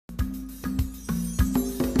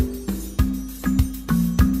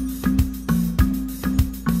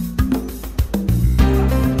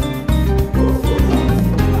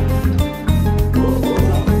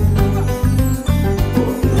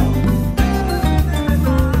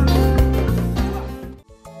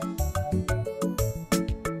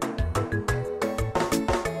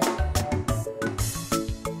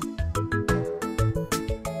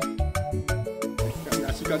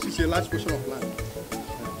large portion of land.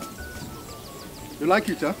 You like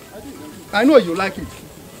it, huh? I know you like it.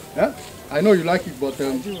 Yeah? I know you like it, but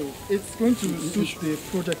it's going to suit the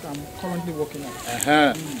project I'm currently working on.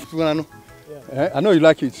 I know you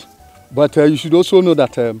like it, but you should also know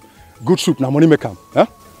that good soup na money make am. Huh?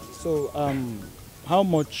 So, how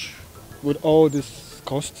much would all this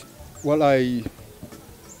cost? Well,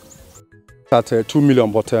 at 2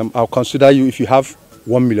 million, but I'll consider you if you have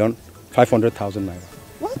 1,500,000 naira.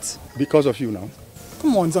 What? Because of you now.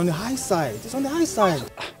 Come on, it's on the high side. It's on the high side.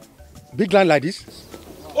 Big land like this.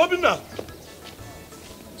 Obina!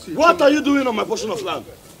 What are you doing on my portion of land?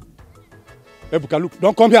 Ebuka, look,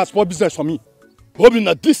 don't come here and spoil business for me.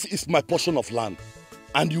 Obina, this is my portion of land.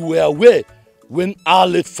 And you were aware when our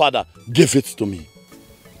late father gave it to me.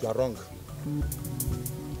 You are wrong.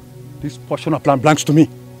 This portion of land belongs to me.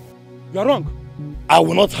 You are wrong. I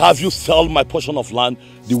will not have you sell my portion of land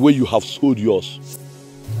the way you have sold yours.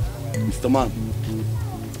 Mr. Man,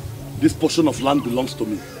 this portion of land belongs to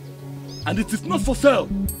me. And it is not for sale.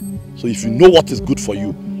 So if you know what is good for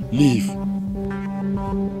you, leave.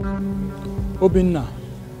 Obinna,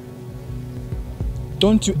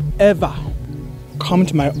 don't you ever come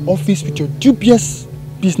to my office with your dubious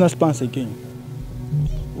business plans again.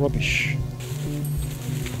 Rubbish.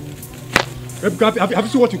 Have you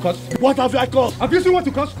seen what you cost? What have I cost? Have you seen what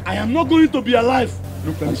you cost? I am not going to be alive.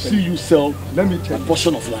 Look, let me see you sell a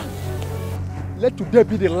portion of land. Let today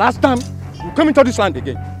be the last time you come into this land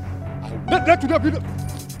again. Let today be the...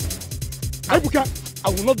 I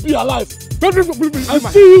will not be alive. Don't I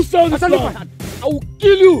see you sell this land. I will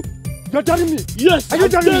kill you. You're telling me? Yes, are you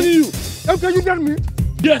telling you? Okay, you telling me?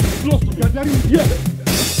 Yes, close to me. You're telling me? Yes.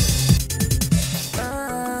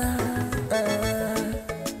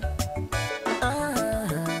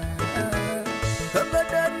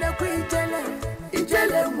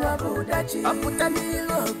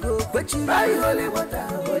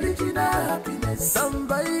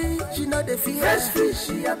 Somebody, she know the fear. Fresh fish,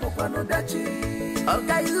 she a no dachi.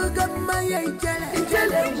 Okay, you got my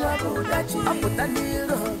ijele wabo dachi. Aputani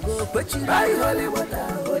logo, kwechi buy holy water,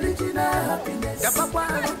 original happiness. Kapapa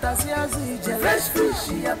no tasiazu ijele. Fresh fish,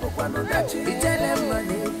 she a no dachi. Ijele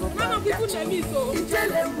money,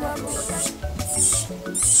 ijele wabo.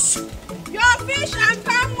 Your fish and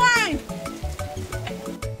palm wine.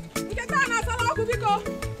 You can turn us all kubiko.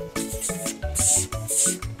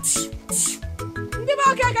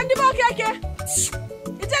 Okay.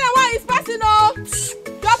 Ijele wine is passing oh.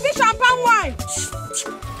 Your fish and palm wine.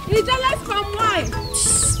 Ijele's palm wine.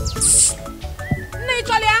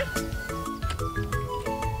 Nicholia.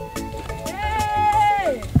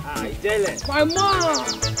 Hey. Ijele. My man.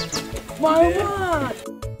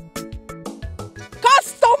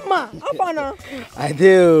 Customer. I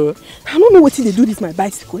do. I don't know what they do this my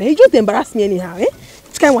bicycle. You just embarrass me anyhow, eh?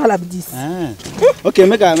 Which kind of have this? Okay,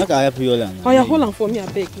 make I help you all. Oh, yeah, hold on for me, I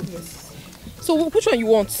beg. So which one you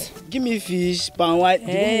want? Give me fish, pan white,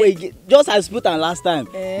 the one way just as put on last time.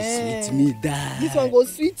 Sweet me die. This one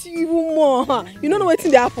goes sweet you even more. You don't know what's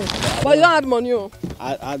in the apple, but you don't add money.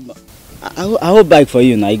 I hold back for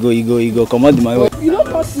you now. You go. Come on, my way. You don't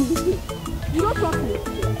trust me. You don't trust me.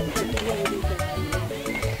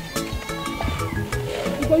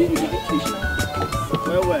 Because you eat fish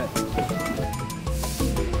now. Well.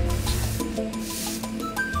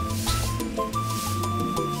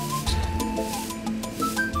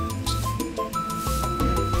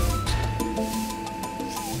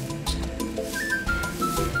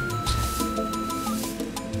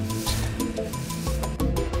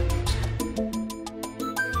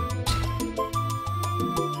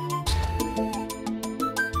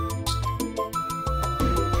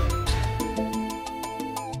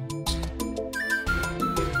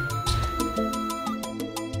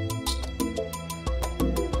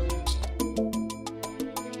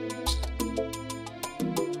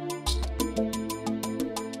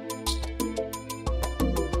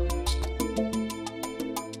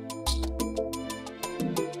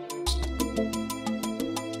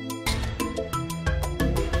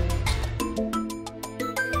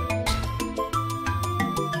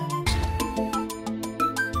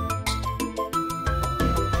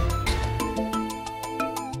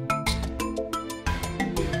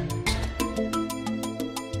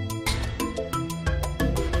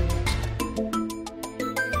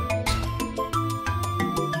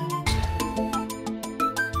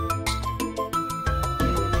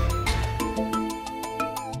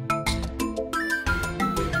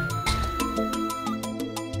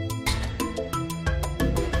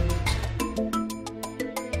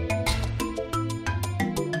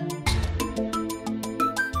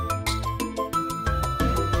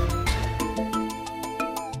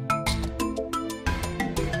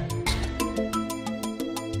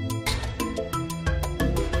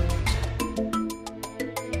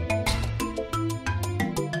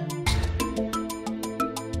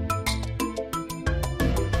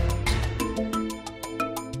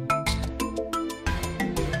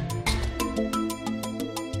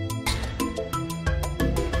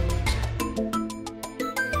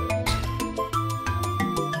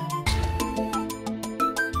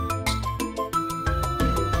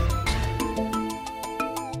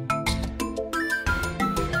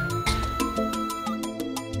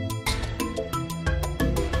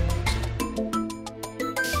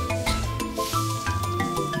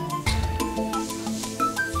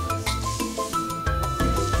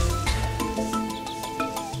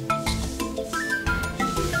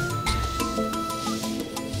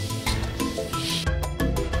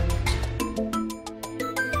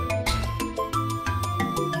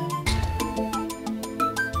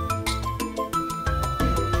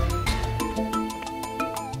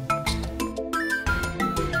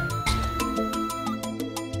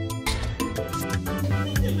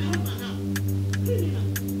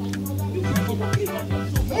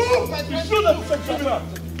 criminal.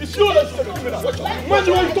 It's you that's a criminal.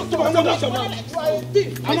 Imagine when you talk to my mother.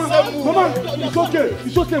 Mama, it's okay.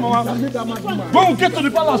 It's okay, Mama. When we get to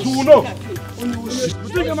the palace, we will know. You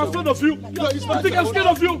think I'm afraid of you? You think I'm scared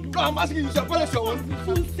of you? I'm asking you, is your palace your own?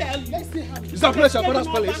 Is that place your father's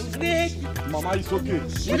palace? Mama, it's okay.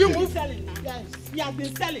 Will you move? Yes, he has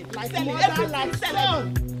been selling.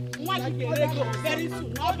 Selling. Very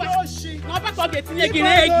soon. No, but getting a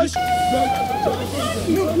egg.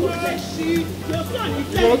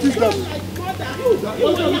 What is that?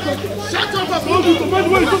 Shut up! I told you to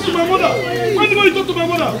mind when you talk to my mother. Mind when you talk to my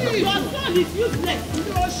mother. Your son is useless.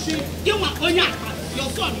 Your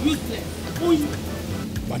son useless.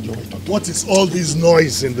 What is all this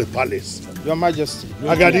noise in the palace? Your Majesty.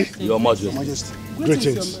 Agadi? Your Majesty.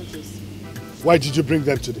 Greetings. Why did you bring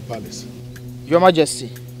them to the palace? Your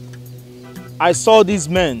Majesty, I saw these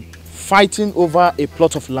men fighting over a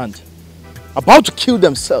plot of land, about to kill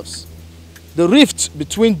themselves. The rift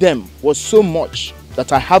between them was so much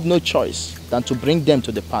that I had no choice than to bring them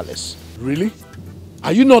to the palace. Really?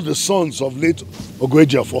 Are you not the sons of late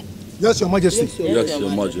Ogwejiafo? Yes, Your Majesty. Yes,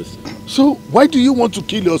 Your Majesty. So why do you want to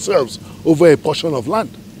kill yourselves over a portion of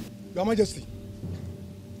land? Your Majesty,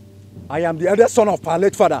 I am the eldest son of our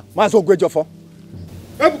late father, Mazo Ogwejiafo.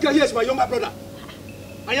 Ebuka here is my younger brother.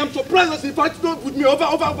 I am surprised as he fights with me over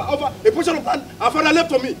a portion of land our father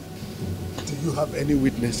left for me. Do you have any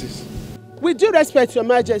witnesses? With due respect, Your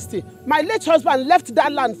Majesty, my late husband left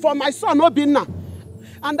that land for my son Obinna.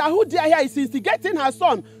 And who dare here is instigating her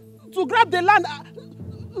son to grab the land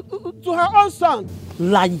to her own son.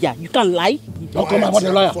 Liar, you can lie. Don't come about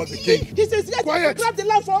the liar. For the king. He says yes, to grab the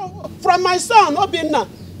land from my son Obinna.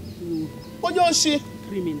 Onyoshi.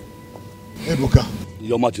 Criminal. Ebuka,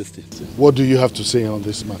 Your Majesty. what do you have to say on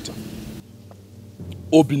this matter?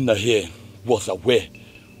 Obinna here was aware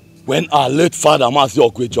when our late father, Mazi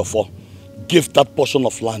Ogwejiafo, gave that portion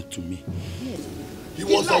of land to me. Yes. He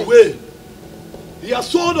was aware. He has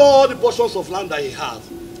sold all the portions of land that he has.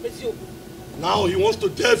 Now he wants to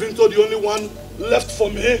delve into the only one left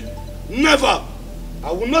for me. Never!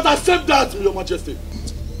 I will not accept that, Your Majesty.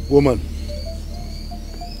 Woman,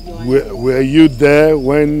 were you there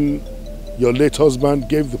when your late husband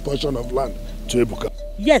gave the portion of land to Ebuka?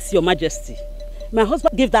 Yes, Your Majesty. My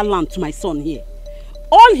husband gave that land to my son here.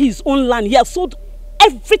 All his own land, he has sold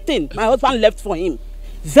everything my husband left for him.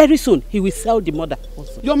 Very soon, he will sell the mother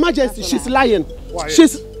also. Your Majesty, she's lying. Quiet.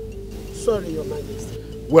 She's... Sorry, Your Majesty.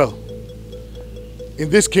 Well, in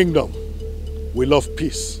this kingdom, we love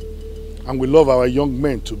peace. And we love our young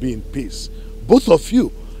men to be in peace. Both of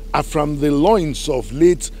you are from the loins of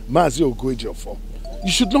late Mazi Ogwejiafo.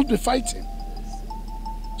 You should not be fighting.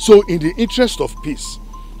 So in the interest of peace,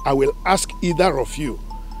 I will ask either of you,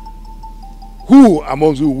 who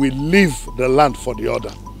among you will leave the land for the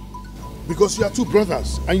other? Because you are two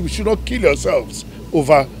brothers and you should not kill yourselves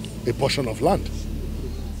over a portion of land.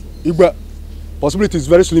 Igwe, possibility is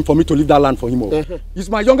very slim for me to leave that land for him. He's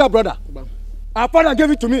my younger brother. Our father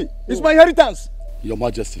gave it to me. It's my inheritance. Your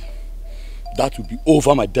Majesty, that will be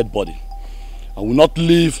over my dead body. I will not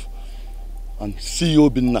leave and see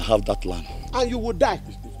Obinna have that land. And you will die.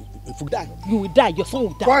 If you die. You will die, your son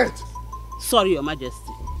will die. Quiet! Sorry, Your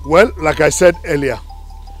Majesty. Well, like I said earlier,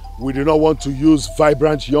 we do not want to use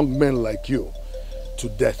vibrant young men like you to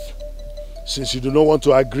death. Since you do not want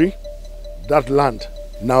to agree, that land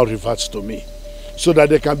now reverts to me, so that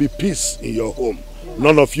there can be peace in your home.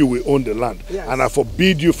 None of you will own the land. Yes. And I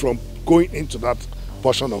forbid you from going into that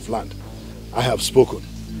portion of land. I have spoken.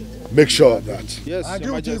 Make sure that... Yes,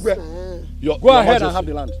 Your Majesty. Go ahead and have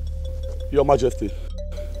the land. Your Majesty,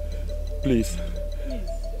 please,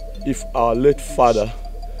 if our late father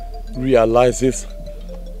realizes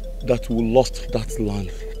that we lost that land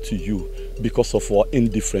to you because of our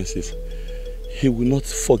indifferences, he will not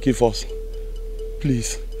forgive us.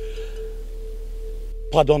 Please,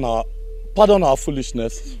 pardon our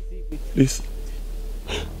foolishness. Please.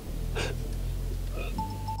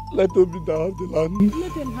 Let Obinna have the land.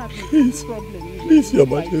 Let them have it. Please. No problem. Please, Your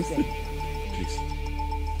Majesty. Please.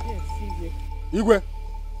 Yes, Igwe,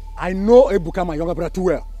 I know Ebuka, my younger brother, too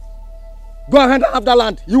well. Go ahead and have that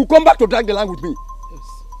land. You will come back to drag the land with me.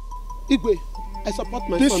 Yes. Igwe, I support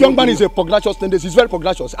my son. This young man is a pugnacious tendency. He's very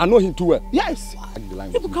pugnacious. I know him too well. Yes.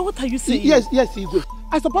 Ebuka, what are you saying? Yes, Igwe.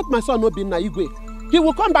 I support my son Obinna, Igwe. He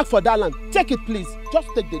will come back for that land. Take it, please. Just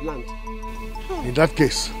take the land. In that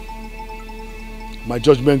case, my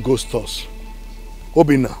judgment goes thus.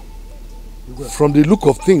 Obinna, from the look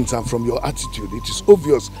of things and from your attitude, it is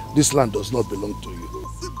obvious this land does not belong to you.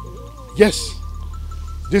 Yes,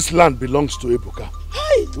 this land belongs to Ebuka,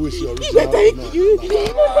 who is your original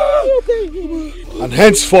owner. And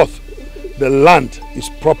henceforth, the land is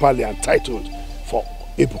properly entitled for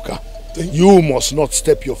Ebuka. You must not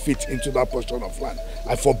step your feet into that portion of land.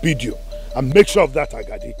 I forbid you. And make sure of that,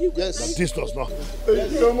 Agadi. Yes. That this does not.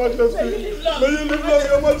 Thank you, Your Majesty. May you live long,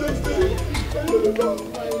 Your Majesty. May you live long.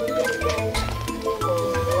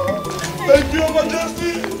 Thank you, Your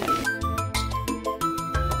Majesty.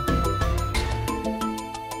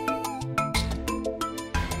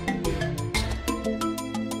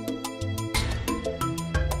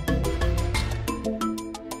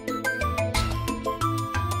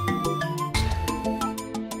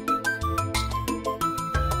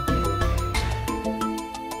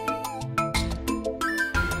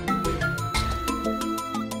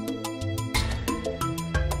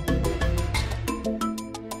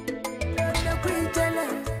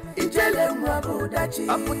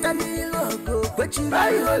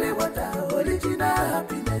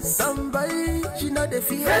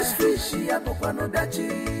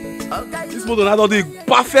 This motor not the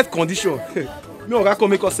perfect condition. Me oga come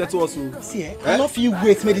make us settle us. See, I don't feel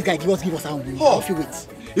wait. Make this guy give us our money. I don't feel wait.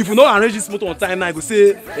 If you don't arrange this motor on time now, I go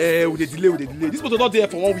say, with the delay. This motor not there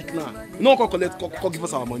for 1 week now. You no come give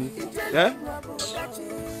us our money. Yeah?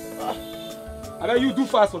 I bet you do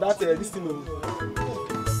fast for that this thing.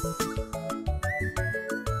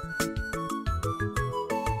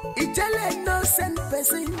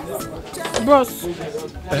 Boss.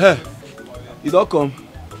 You don't come.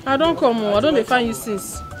 I don't come. I don't find you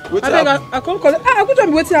since. Wait, I can't collect. I could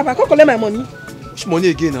be waiting up. I can't collect my money. Which money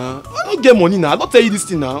again now? I don't get money now. I don't tell you this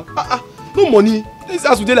thing now. No money. This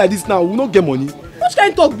as we dey like this now, we don't get money. Which kind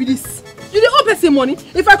of talk be this? You dey owe person money.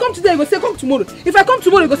 If I come today, you go say come tomorrow. If I come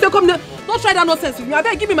tomorrow, you go say come there. Don't try that nonsense with me. I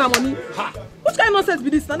beg, give me my money. Ha. Which kind of nonsense be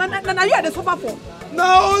this? Now you are the suffer for.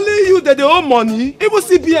 Now only you that they owe money. Even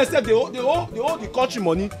CBS said they owe the country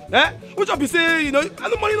money. Eh? Which I be say, you know, and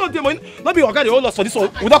the money not there, money. Not be okay, they owe us for this one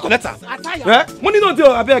without collector. Eh? Money not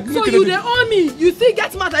there, I beg. So you they owe me. You still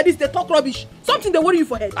get mad like this, they talk rubbish. Something they worry you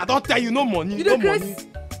for head. I don't tell you no money. You no money.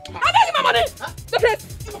 I beg you my money. The place.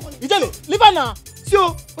 Ijele, leave her now.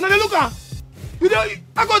 So, when I look at you,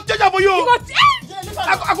 I go change up for you.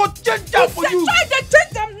 I go change up for you. Try to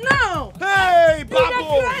change them now. Hey,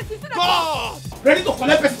 Babo. God. Ready to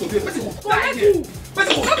collect person today. Person will die here.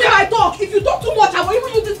 Person will die. I talk. If you talk too much, I will even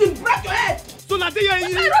use this thing break your head. So now they are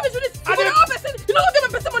in. I rubbish with this. You don't owe person. You don't give a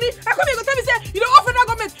person money. I come here and tell me say you don't offer that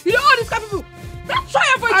government. You don't owe this kind of people. Let's try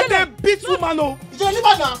for each other. I beat you, man. No. Ijele, leave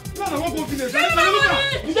her now. No, I won't go village.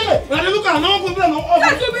 Ijele. When I look at, no one go village.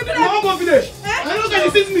 No one go village. I look at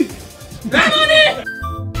this is me. Money.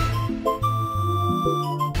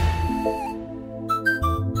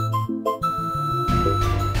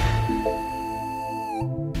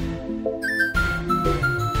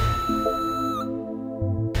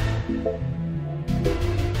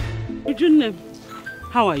 Ijunne,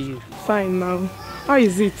 how are you? Fine now. How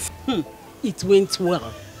is it? It went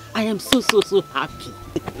well. I am so happy.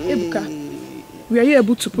 Ebuka, were you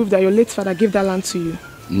able to prove that your late father gave that land to you?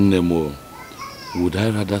 Nemo, would I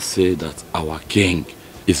rather say that our king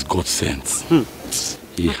is God sent?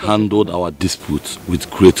 He handled our disputes with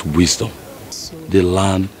great wisdom. The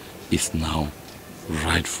land is now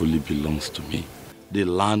rightfully belongs to me. The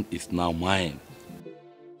land is now mine.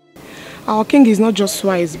 Our king is not just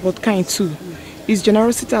wise, but kind too. His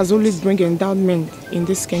generosity has always brought endowment in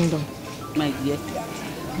this kingdom. My dear,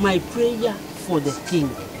 my prayer for the king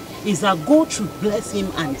is that God should bless him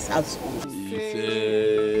and his household.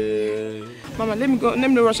 Mama, let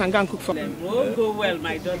me rush and go and cook for them. Oh, go well,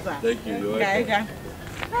 my daughter. Thank you, you're welcome.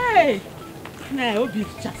 Hey! I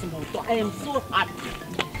am so happy.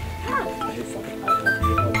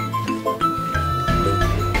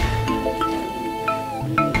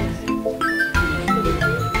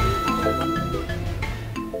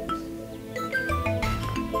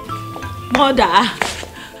 Mother,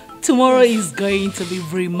 tomorrow is going to be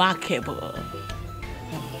remarkable.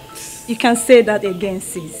 You can say that again,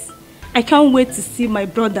 sis. I can't wait to see my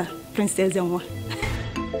brother, Prince Ezenwa.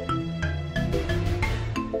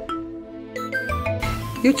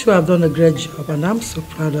 You two have done a great job, and I'm so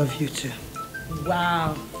proud of you two.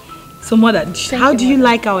 Wow. So, Mother, how do you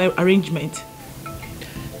like our arrangement?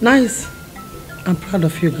 Nice. I'm proud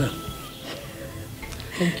of you, girl.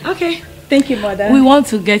 Thank you. Okay. Thank you, Mother. We want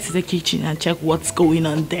to get to the kitchen and check what's going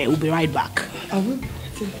on there. We'll be right back. I will.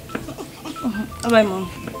 Bye, Mom.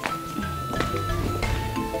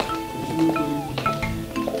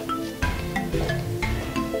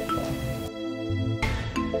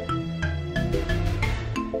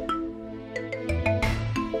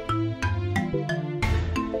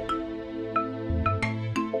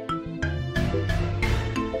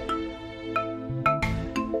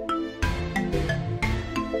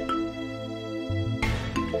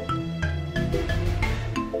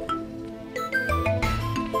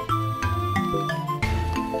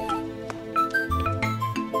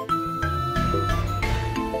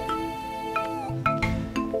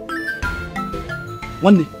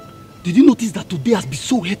 One, did you notice that today has been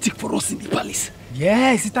so hectic for us in the palace?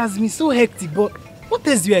 Yes, it has been so hectic, but what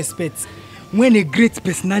else do you expect when a great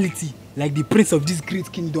personality like the prince of this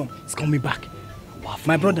great kingdom is coming back? Wow,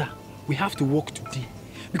 my brother, we have to work today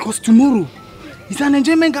because tomorrow is an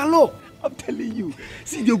enjoyment galore. I'm telling you.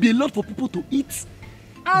 See, there will be a lot for people to eat,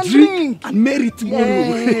 and drink, and marry tomorrow.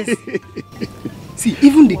 Yes. See,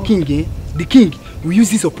 even the king will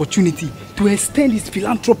use this opportunity to extend his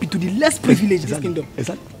philanthropy to the less privileged in this kingdom.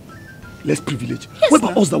 Exactly. Less privileged. Yes, what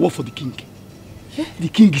about us that work for the king? Yeah. The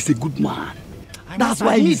king is a good man. That's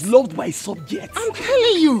why he's loved by his subjects. I'm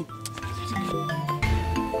telling you.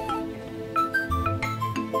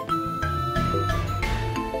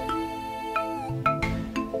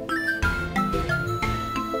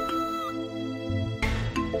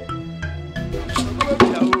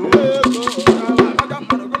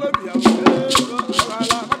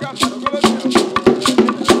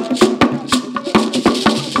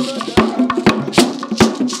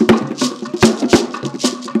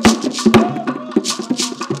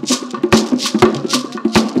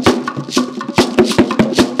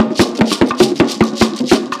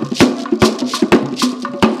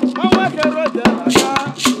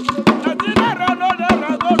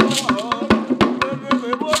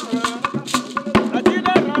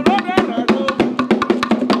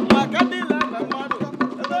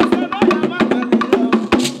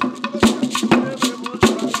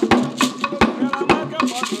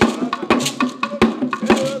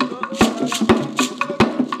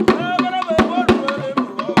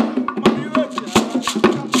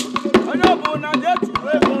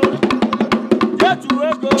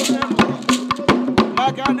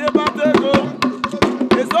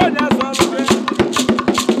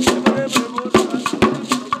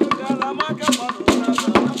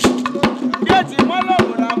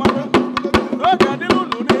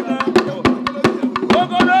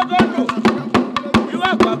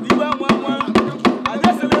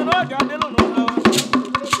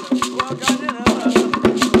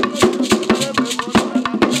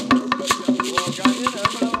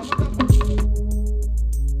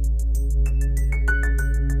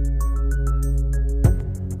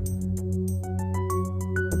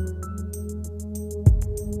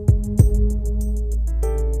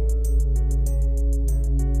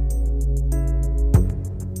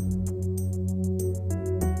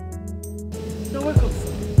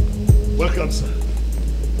 Welcome, sir.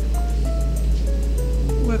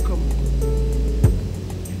 Welcome.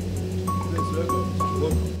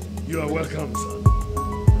 You are welcome, sir.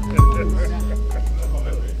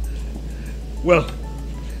 Well,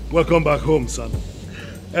 welcome back home, son.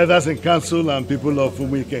 Elders in council and people of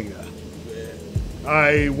Engr.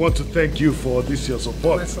 I want to thank you for this your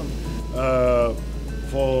support.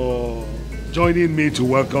 For joining me to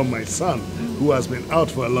welcome my son, who has been out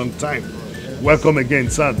for a long time. Welcome again,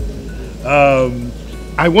 son.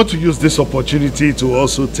 I want to use this opportunity to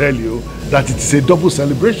also tell you that it is a double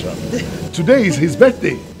celebration. Today is his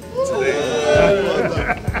birthday.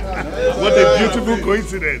 What a beautiful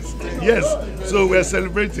coincidence. Yes, so we're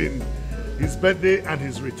celebrating his birthday and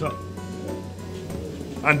his return.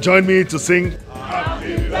 And join me to sing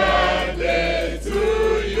Happy birthday to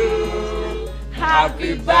you.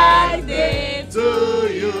 Happy birthday to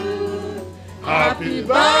you. Happy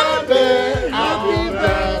birthday, happy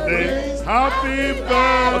birthday, happy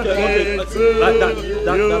birthday to you.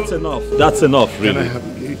 That's enough. That's enough, really.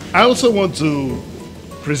 I also want to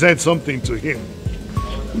present something to him.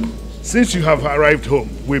 Since you have arrived home,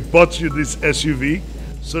 we bought you this SUV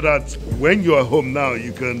so that when you are home now,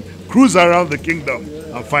 you can cruise around the kingdom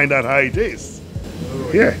and find out how it is.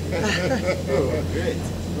 Yeah.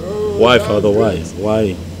 Why, Father? Why?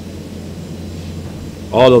 Why?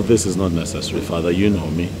 All of this is not necessary, Father. You know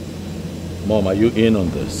me. Mom, are you in on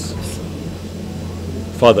this?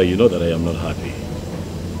 Father, you know that I am not happy.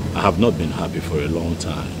 I have not been happy for a long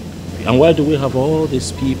time. And why do we have all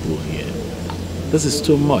these people here? This is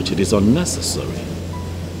too much. It is unnecessary.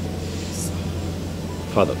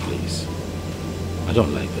 Father, please. I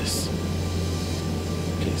don't like this.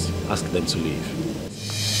 Please, ask them to leave.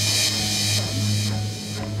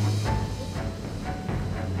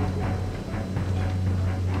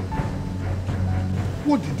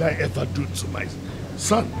 What did I ever do to my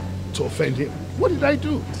son to offend him? What did I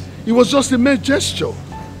do? It was just a mere gesture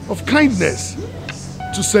of kindness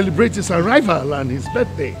to celebrate his arrival and his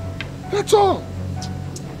birthday. That's all.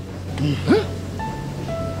 Huh?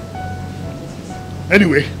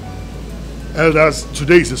 Anyway, Elders,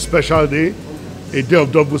 today is a special day, a day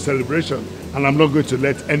of double celebration, and I'm not going to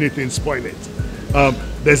let anything spoil it.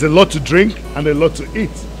 There's a lot to drink and a lot to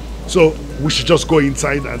eat. So we should just go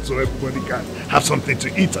inside and so everybody can have something to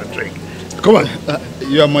eat and drink. Come on.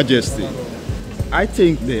 Your Majesty, I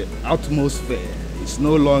think the atmosphere is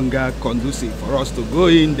no longer conducive for us to go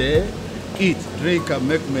in there, eat, drink and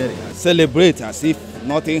make merry. Celebrate as if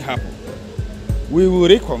nothing happened. We will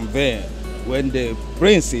reconvene when the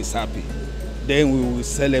prince is happy. Then we will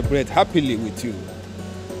celebrate happily with you.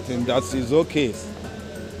 I think that is okay.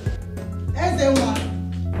 Ezenwa.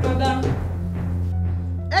 Brother.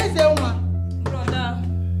 Ezenwa. Brother.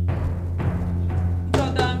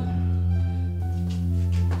 Brother.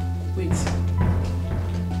 Wait.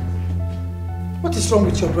 What is wrong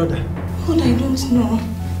with your brother? Lord, I don't know.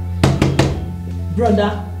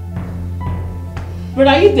 Brother?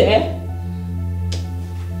 Brother, are you there?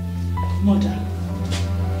 Mother,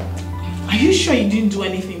 are you sure you didn't do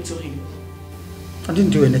anything to him? I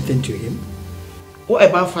didn't do anything to him. What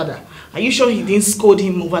about father? Are you sure he didn't scold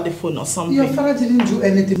him over the phone or something? Your father didn't do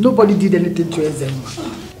anything. Nobody did anything to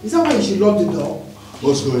Ezenwa. Is that why you should lock the door?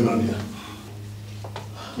 What's going on here?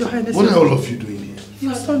 Your Highness, what are all of you doing here?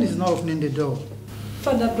 Your son is not opening the door.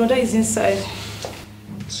 Father, brother is inside.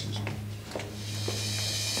 Excuse me.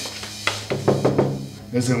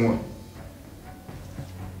 Ezenwa.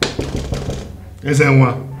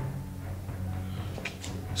 Ezenwa.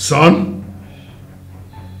 Son?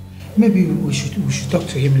 Maybe we should talk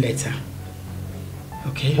to him later.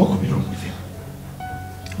 Okay? What could be wrong with him?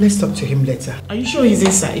 Let's talk to him later. Are you sure he's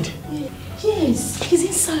inside? Yes, he's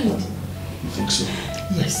inside. You think so?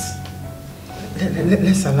 Yes.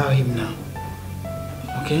 Let's allow him now.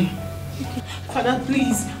 Okay? Father,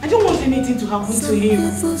 please. I don't want anything to happen to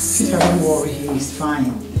him. Sister, don't worry. He is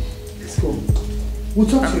fine. Let's go. We'll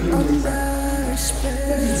talk to him later.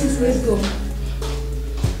 Let's go.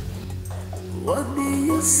 What do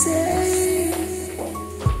you say?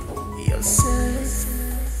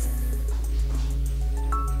 Yourself.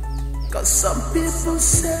 'Cause some people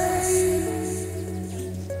say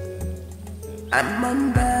I'm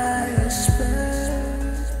under your spell.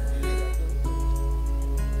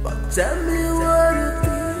 But tell me what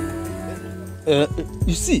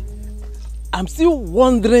you see, I'm still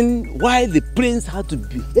wondering why the prince had to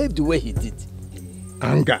behave the way he did.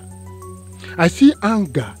 Anger. I see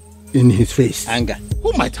anger in his face. Anger.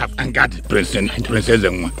 Who might have angered Princess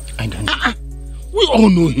Ezenwa? I don't know. We all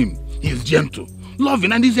know him. He's gentle,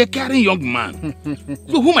 loving, and he's a caring young man.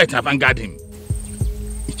 So who might have angered him?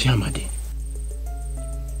 Isamede.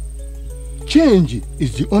 Change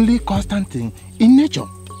is the only constant thing in nature.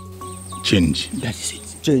 Change. That is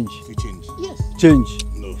it. Change. Change. Yes. Change.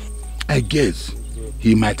 No. I guess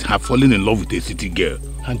he might have fallen in love with a city girl.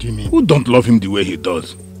 How do you mean? Who don't love him the way he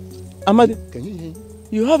does. Amade, can you hear?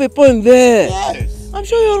 You have a point there. Yes. I'm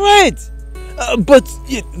sure you're right. But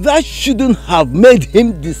that shouldn't have made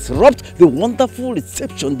him disrupt the wonderful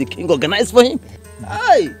reception the king organized for him.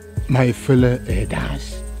 Aye. My fellow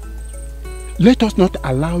elders, let us not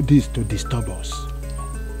allow this to disturb us.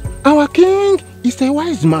 Our king is a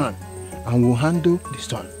wise man and will handle the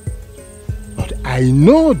storm. But I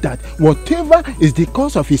know that whatever is the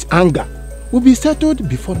cause of his anger will be settled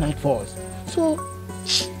before night falls. So,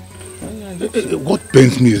 what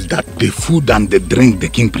pains me is that the food and the drink the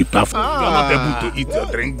king prepared for you are not able to eat or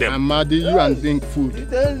drink them. Amade, you and drink food.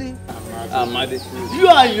 Amade, you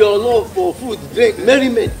and your love for food, drink,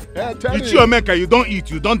 merriment. It's your maker, you don't eat,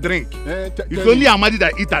 you don't drink. It's only Amade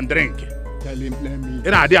that eat and drink. Tell him, let me.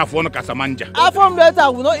 From later, I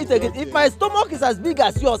will not eat again. If my stomach is as big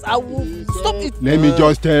as yours, I will stop eating. Let me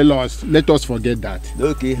just tell us, let us forget that.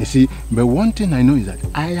 Okay. You see, but one thing I know is that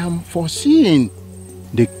I am foreseeing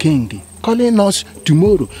the king calling us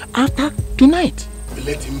tomorrow after tonight.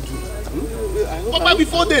 Let him do it. But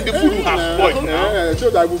before then, the food will have spoiled. So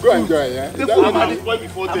that we go enjoy, yeah? The food will have spoiled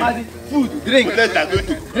before then. Food, drink.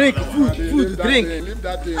 Drink, food, drink. Leave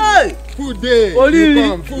that thing. Hey! Food day. Only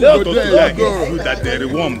Come, food Let go us there. like food that they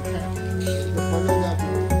rewarmed.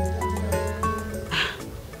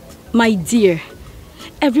 My dear,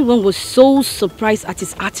 everyone was so surprised at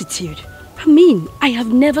his attitude. I mean, I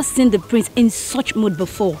have never seen the prince in such mood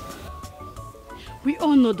before. We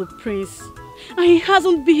all know the prince. And he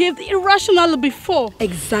hasn't behaved irrationally before.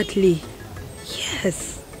 Exactly.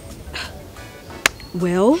 Yes.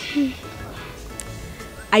 Well,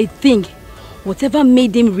 I think whatever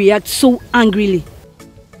made him react so angrily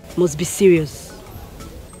must be serious.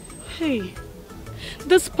 Hey,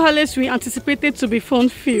 this palace we anticipated to be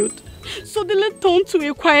fun-filled suddenly turned to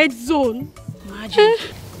a quiet zone. Imagine.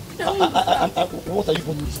 What are you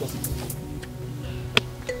going to discuss?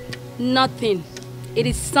 Nothing. It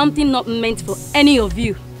is something not meant for any of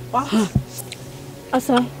you.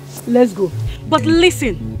 Asa, let's go. But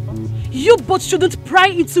listen, you both shouldn't pry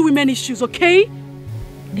into women issues, okay?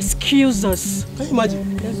 Excuse us. Can you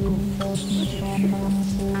imagine? Let's go.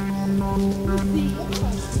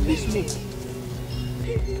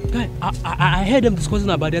 Guy, I heard them discussing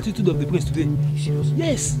about the attitude of the prince today.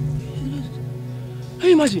 Yes. Can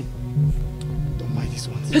you imagine? Don't mind this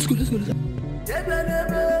one. Let's go, let's go. Let's go.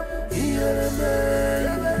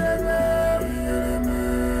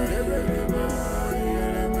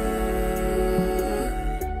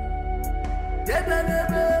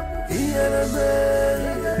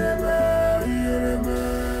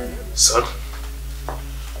 Son,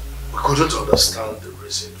 we couldn't understand the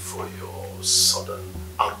reason for your sudden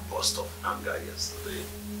outburst of anger yesterday.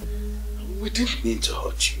 We didn't mean to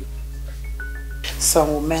hurt you.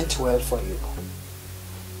 Son, we meant well for you.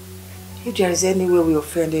 If there is any way we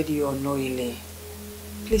offended you unknowingly,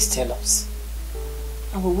 please tell us.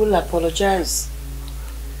 And we will apologize.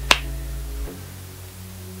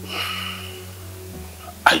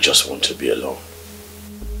 I just want to be alone.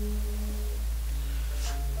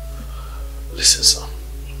 Listen, son.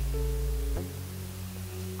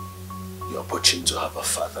 You're opportune to have a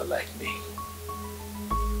father like me.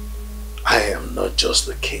 I am not just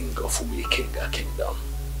the king of Uwakwe Kingdom.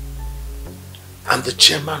 I'm the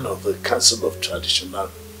chairman of the Council of Traditional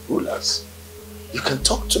Rulers. You can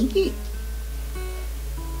talk to me.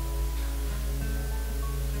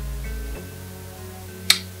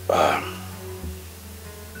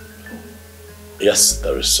 Yes,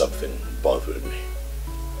 there is something bothering me.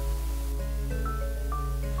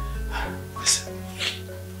 Listen,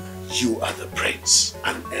 you are the prince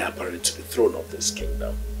and heir apparent to the throne of this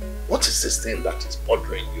kingdom. What is this thing that is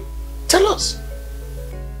bothering you? Tell us.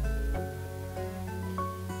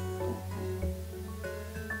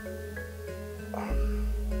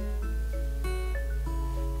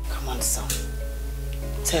 Come on, son.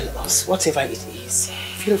 Tell us, whatever it is.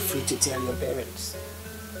 Feel free to tell your parents.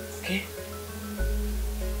 Okay?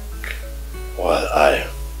 Well,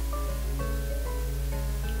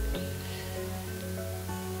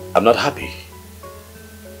 I'm not happy.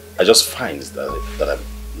 I just find that I'm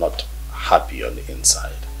not happy on the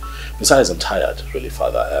inside. Besides, I'm tired, really,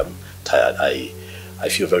 Father. I'm tired. I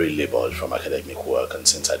feel very labored from academic work, and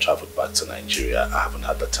since I traveled back to Nigeria, I haven't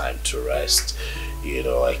had the time to rest. You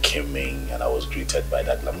know, I came in and I was greeted by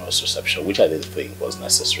that glamorous reception, which I didn't think was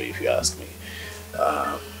necessary, if you ask me.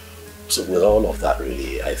 So with all of that,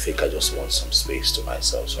 really, I think I just want some space to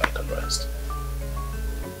myself so I can rest.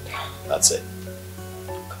 That's it.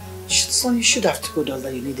 Son, you should have told us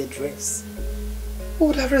that you needed rest. We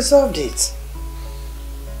would have resolved it.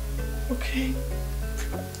 Okay.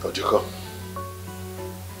 Wazico,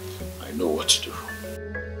 I know what to do.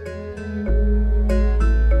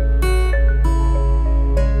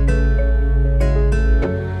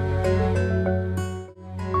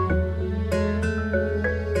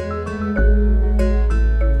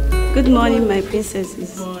 Good morning, my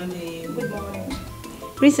princesses. Good morning. Good morning.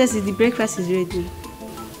 Princesses, the breakfast is ready.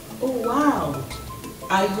 Oh, wow.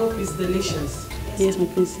 I hope it's delicious. Yes, my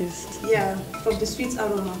princess. Yeah, from the sweet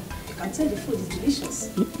aroma. You can tell the food is delicious.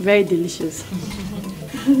 Very delicious.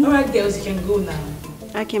 Alright, girls, you can go now.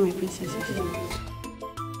 Okay, my princess.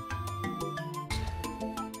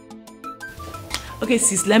 Okay,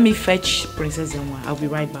 sis, let me fetch Princess Ezenwa. I'll be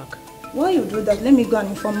right back. While you do that, let me go and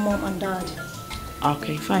inform Mom and Dad.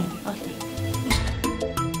 Okay, fine. Okay.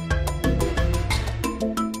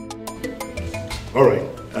 All right.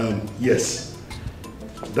 Yes.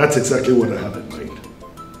 That's exactly what I have in mind.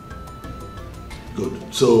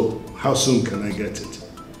 Good. So, how soon can I get it?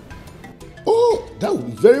 Oh, that would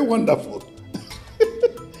be very wonderful.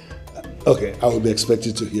 Okay, I will be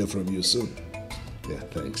expecting to hear from you soon. Yeah,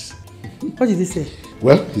 thanks. What did he say?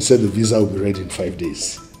 Well, he said the visa will be ready in 5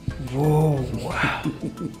 days. Whoa, wow.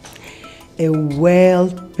 A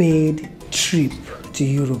well-paid trip to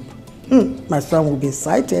Europe. My son will be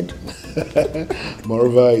excited.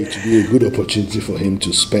 Moreover, it will be a good opportunity for him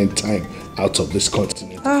to spend time out of this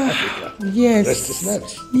continent, Africa. Yes. Rest his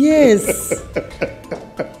nerves. Yes.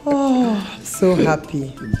 Oh, so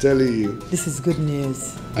happy. I'm telling you. This is good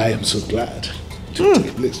news. I am so glad to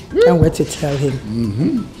take place. Can't wait to tell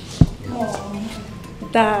him.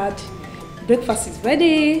 Dad, breakfast is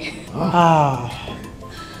ready.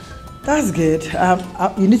 That's good.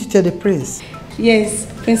 You need to tell the prince. Yes,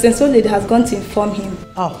 Princess Oled has gone to inform him.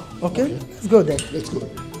 Oh, okay. Let's go then. Let's go.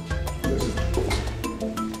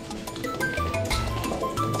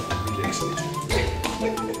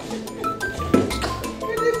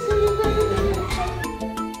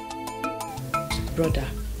 Brother,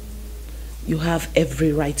 You have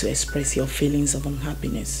every right to express your feelings of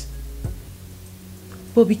unhappiness.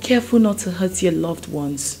 But be careful not to hurt your loved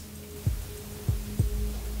ones.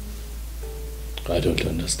 I don't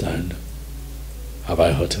understand. Have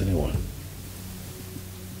I hurt anyone?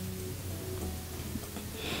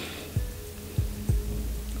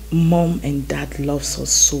 Mom and Dad loves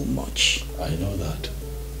us so much. I know that.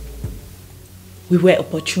 We were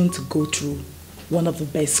opportune to go through one of the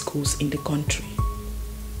best schools in the country.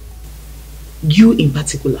 You in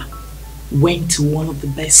particular went to one of the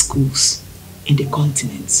best schools in the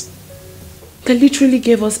continent. They literally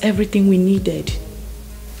gave us everything we needed.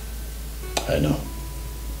 I know.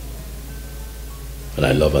 And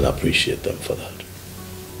I love and appreciate them for that.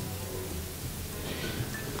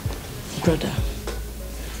 Brother,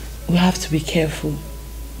 we have to be careful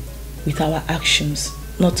with our actions,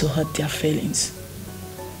 not to hurt their feelings.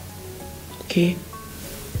 Okay?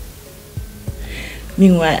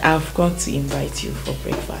 Meanwhile, I've come to invite you for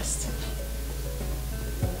breakfast.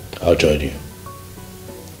 I'll join you.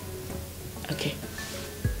 Okay.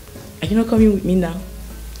 Are you not coming with me now?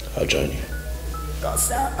 I'll join you. Okay.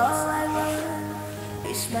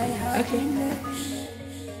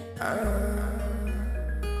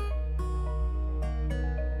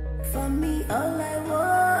 For me, all I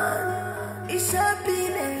want is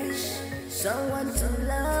happiness, someone to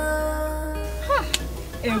love.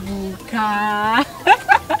 Ebuka,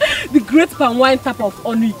 the great palm wine type of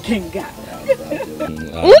Onu Kenga.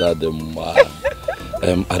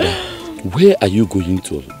 Ada, where are you going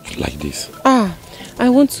to like this? I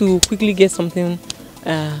want to quickly get something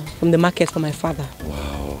from the market for my father.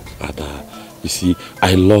 Wow, Ada, you see,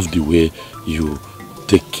 I love the way you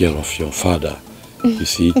take care of your father. You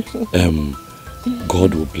see,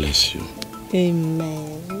 God will bless you.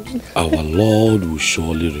 Amen. Our Lord will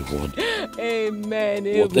surely reward you. Amen.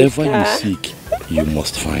 Whatever you seek, you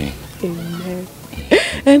must find. Amen.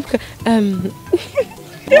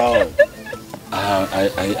 Wow.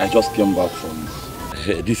 I just came back from...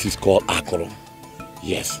 this is called akoro.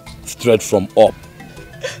 Yes, straight from up.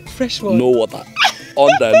 Fresh water. No water.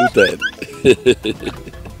 Undiluted.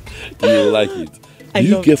 You will like it. Do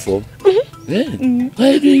you care for? Yeah.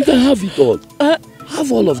 You can have it all.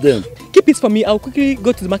 Have all of them. Keep it for me. I'll quickly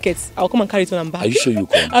go to the market. I'll come and carry it when I'm back. Are you sure you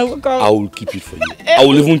come? I will come. I will keep it for you. I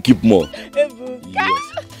will even keep more. Yes.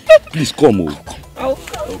 Please come. I'll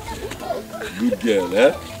come. Okay. Good girl,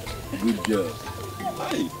 eh? Good girl.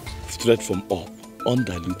 Straight from up.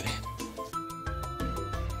 Undiluted.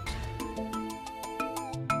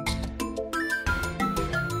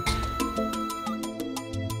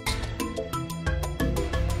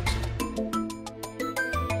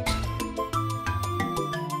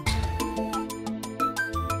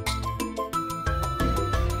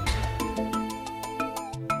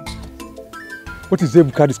 What is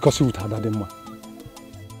Ebuka discussing with her Dadema?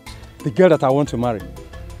 The girl that I want to marry.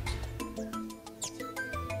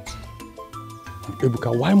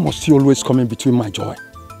 Ebuka, why must he always come in between my joy?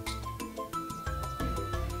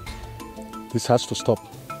 This has to stop.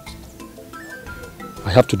 I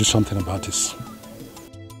have to do something about this.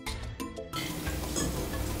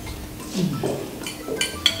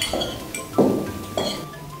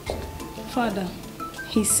 Father,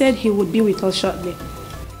 he said he would be with us shortly.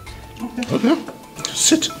 Okay.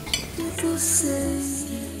 Sit. People say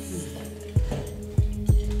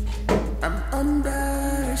I'm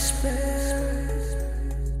under respect.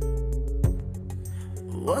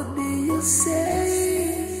 What do you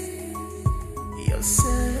say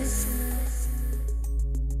yourself?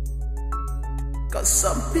 'Cause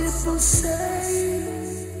some people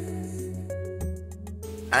say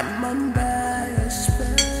I'm under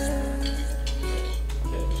respect.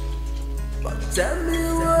 But tell me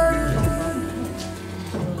what.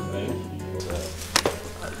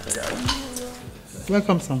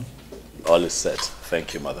 Welcome, son. All is set.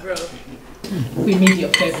 Thank you, mother. Bro, we made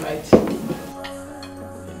your favorite.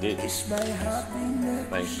 Indeed.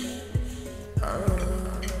 Thank you.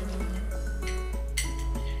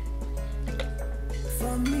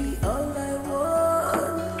 For me, all I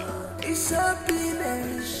want is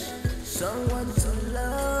happiness, someone to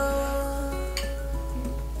love.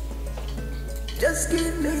 Just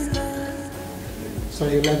give me love. So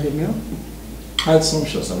you like the meal? I had some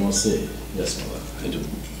shots, I must say. Yes, mother, I do.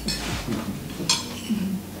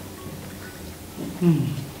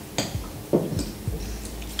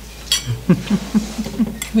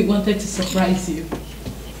 We wanted to surprise you.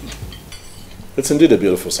 It's indeed a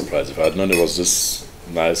beautiful surprise. If I had known it was this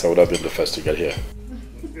nice, I would have been the first to get here.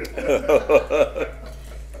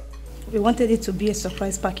 We wanted it to be a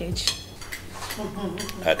surprise package.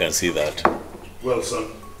 I can see that. Well, son,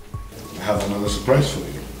 I have another surprise for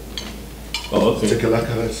you. Oh, okay. Take a look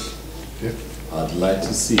at us. Yeah. I'd like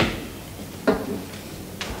to see.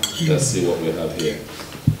 Let's see what we have here.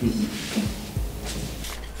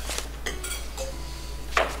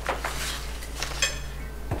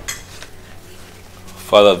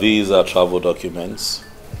 Father, these are travel documents.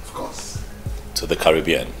 Of course. To the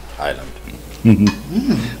Caribbean island.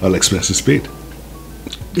 All expenses paid.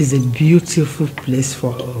 It's a beautiful place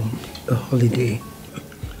for a holiday.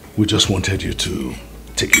 We just wanted you to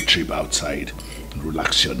take a trip outside and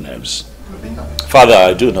relax your nerves. Father,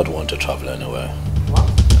 I do not want to travel anywhere.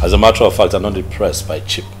 As a matter of fact, I'm not impressed by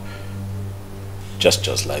cheap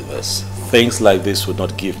gestures like this. Things like this would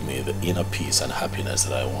not give me the inner peace and happiness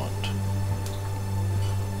that I want.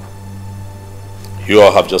 You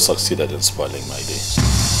all have just succeeded in spoiling my day.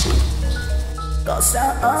 Cause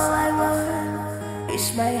all I want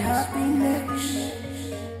is my happiness.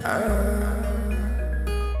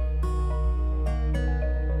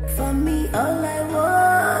 For me, all I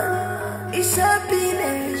want is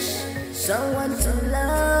happiness. Someone to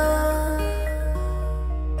love.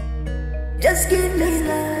 Just give me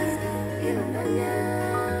love.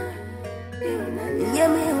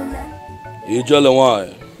 You jolly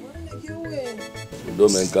why?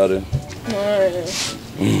 Don't make carry.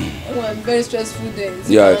 Very stressful days.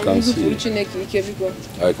 Yeah, I can see.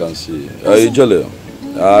 I can see. Ijele,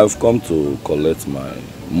 I've come to collect my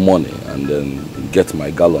money and then get my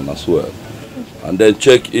gallon as well. And then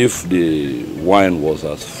check if the wine was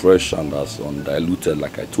as fresh and as undiluted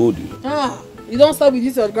like I told you. Ah, you don't start with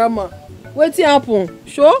this your grandma. What's happen?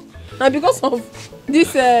 Sure? And because of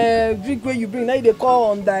this drink where you bring, now they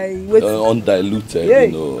call undiluted, yeah.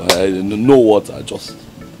 You know. I know what I just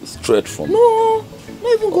straight from. No,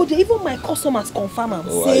 not even go there. Even my customers confirm and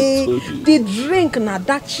say they drink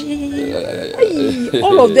Nadachi.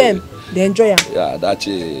 All of them, they enjoy them. Yeah,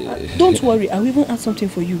 Dachi. Don't worry, I will even add something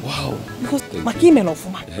for you. Wow. Because my email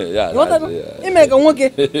of my. Yeah, you want that? Email can work.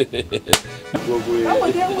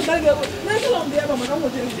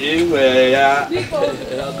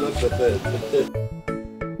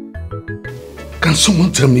 Can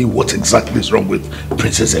someone tell me what exactly is wrong with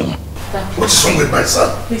Princess Emma? What's wrong with my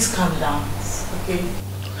son? Please calm down, okay?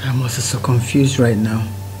 I'm also so confused right now.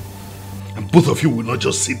 And both of you will not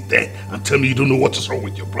just sit there and tell me you don't know what is wrong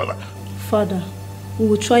with your brother. Father, we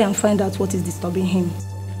will try and find out what is disturbing him.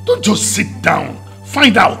 Don't just sit down.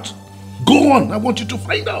 Find out. Go on. I want you to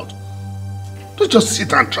find out. Don't just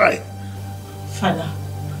sit and try. Father,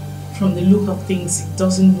 from the look of things, it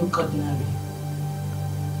doesn't look ordinary.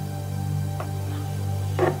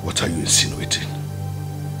 What are you insinuating?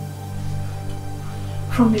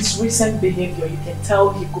 From his recent behavior, you can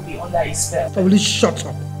tell he could be under a spell. So will you shut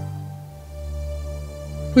up?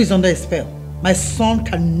 Who is under a spell? My son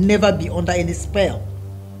can never be under any spell.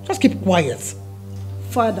 Just keep quiet.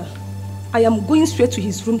 Father, I am going straight to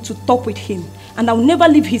his room to talk with him, and I will never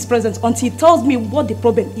leave his presence until he tells me what the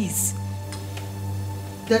problem is.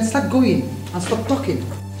 Then start going and stop talking.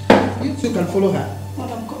 You two can follow her.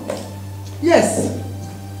 Madam, come. Yes.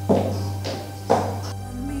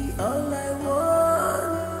 All I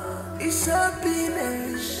want is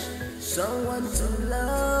happiness, someone to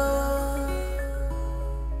love.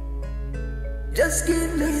 Just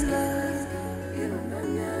give me love.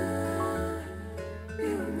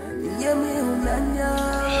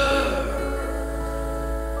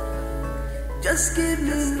 Just give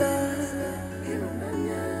me love.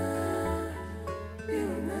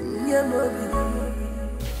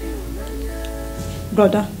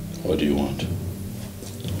 Brother. What do you want?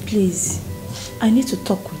 Please, I need to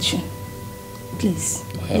talk with you. Please.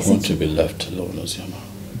 I want to be left alone, Ozioma.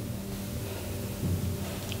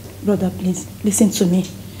 Brother, please, listen to me.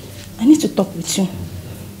 I need to talk with you.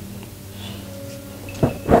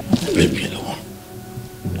 Leave me alone.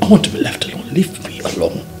 I want to be left alone. Leave me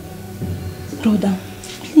alone. Brother,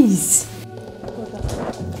 please.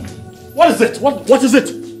 What is it? What is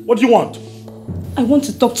it? What do you want? I want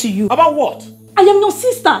to talk to you. About what? I am your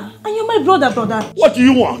sister, and you're my brother. What do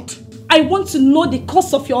you want? I want to know the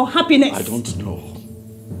cause of your unhappiness. I don't know.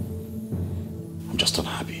 I'm just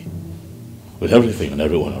unhappy with everything and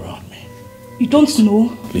everyone around me. You don't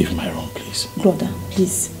know? Leave my room, please. Brother,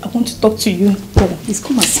 please. I want to talk to you. Brother, please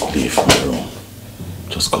come and see. Leave my room.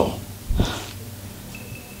 Just go.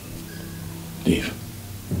 Leave.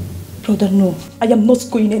 Brother, no. I am not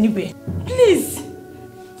going anywhere. Please.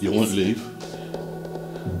 You won't leave?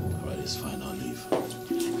 Alright, it's fine. I'll leave.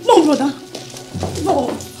 No, brother. No.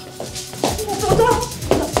 No, brother.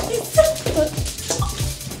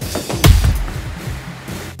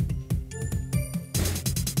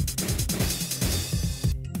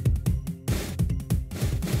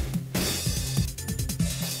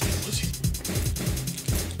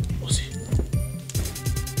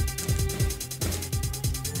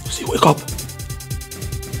 Ozi, wake up.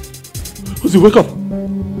 Ozi, wake up.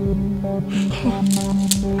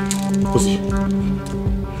 Ozi.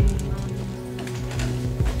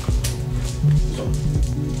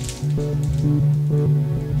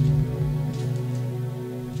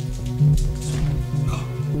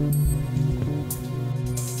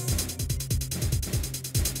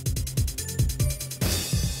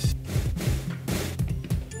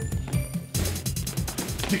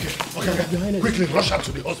 Quickly rush out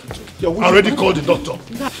to the hospital. I already called the doctor.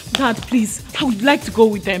 Dad, please, I would like to go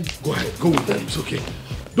with them. Go ahead, go with them, it's okay.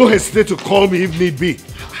 Don't hesitate to call me if need be.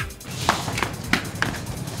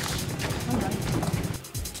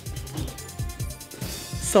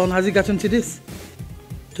 Son, has it gotten to this?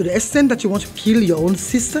 To the extent that you want to kill your own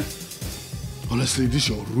sister? Honestly, this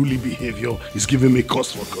your unruly behavior is giving me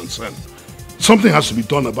cause for concern. Something has to be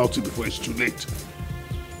done about it before it's too late.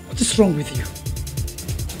 What is wrong with you?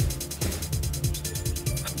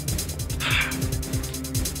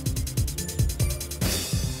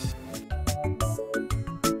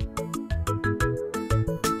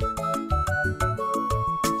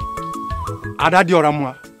 Adadi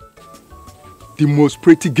Oramwa, the most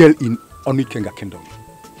pretty girl in Onikenga Kingdom.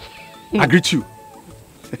 I greet you.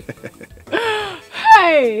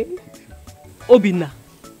 Hey! Obinna,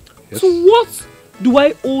 yes? So what do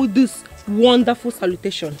I owe this wonderful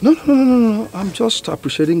salutation? No. I'm just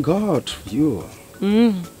appreciating God. You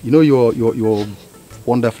know, you're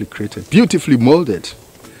wonderfully created, beautifully molded.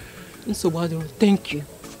 So thank you.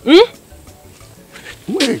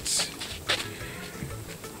 Wait.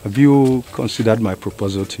 Have you considered my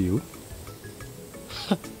proposal to you?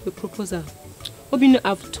 The proposal? Obinna,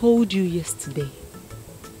 I've told you yesterday.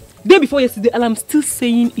 Day before yesterday, and I'm still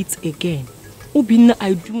saying it again. Obinna,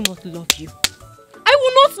 I do not love you. I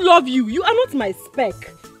will not love you. You are not my spec.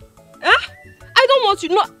 I don't want you.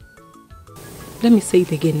 No. Let me say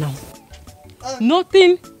it again now.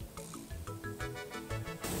 Nothing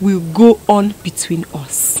will go on between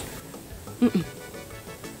us.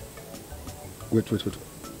 Wait.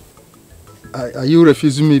 Are you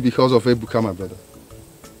refusing me because of Ebuka, my brother?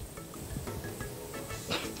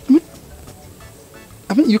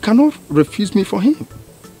 I mean, you cannot refuse me for him.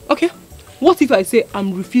 Okay. What if I say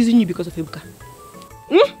I'm refusing you because of Ebuka?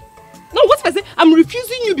 No, what if I say I'm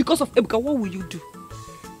refusing you because of Ebuka? What will you do?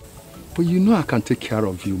 But you know I can take care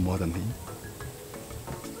of you more than him.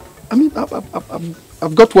 I mean,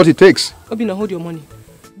 I've got what it takes. Obinna, hold your money.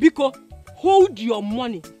 Biko, hold your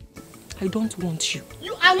money. I don't want you.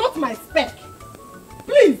 You are not my spec.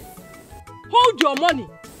 Please, hold your money.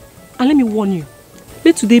 And let me warn you,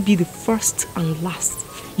 let today be the first and last.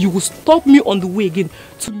 You will stop me on the way again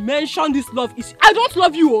to mention this love issue. I don't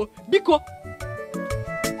love you, Biko.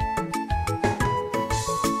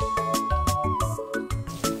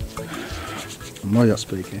 I'm not your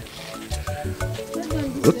speaking.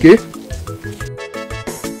 Okay.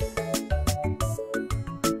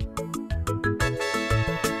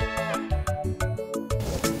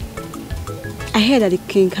 I heard that the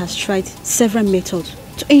king has tried several methods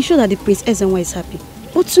to ensure that the Prince Ezenwa is happy,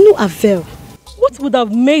 but to no avail. What would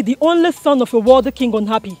have made the only son of a worthy king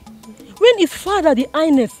unhappy? When his father, the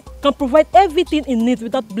Highness, can provide everything he needs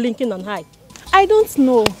without blinking an eye? I don't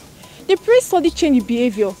know. The priest suddenly changed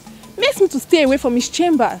behavior. Makes me to stay away from his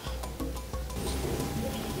chamber.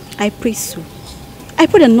 I pray so. I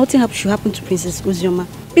pray that nothing should happen to Princess Ozioma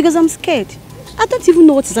because I'm scared. I don't even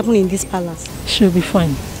know what is happening in this palace. She'll be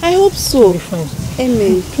fine. I hope so. She'll be fine.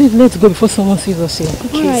 Amen. Please let's go before someone sees us here.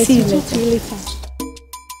 Okay, all right, see you later.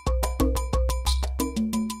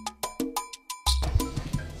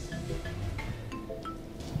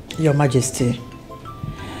 Your Majesty,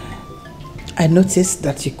 I noticed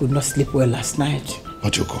that you could not sleep well last night.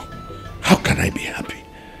 Wazico, how can I be happy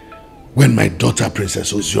when my daughter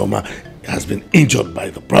Princess Ozioma has been injured by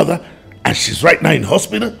the brother and she's right now in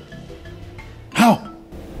hospital? How?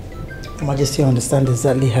 Your Majesty, I understand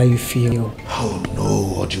exactly how you feel. Oh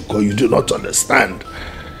no, Wazico, you do not understand.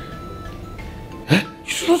 You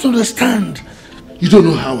do not understand. You don't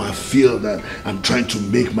know how I feel that I'm trying to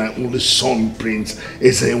make my only son, Prince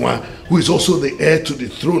Ezenwa, who is also the heir to the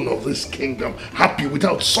throne of this kingdom, happy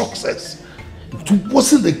without success. It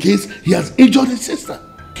wasn't the case. He has injured his sister.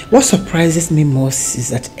 What surprises me most is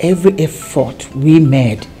that every effort we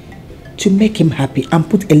made to make him happy and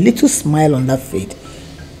put a little smile on that face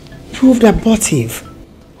proved abortive.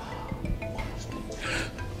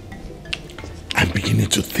 I'm beginning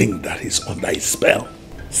to think that he's under a spell.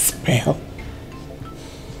 Spell?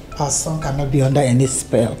 Our son cannot be under any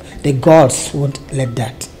spell. The gods won't let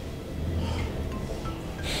that.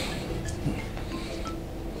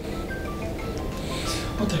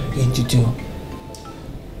 What are you going to do?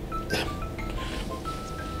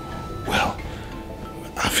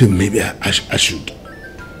 feel maybe I should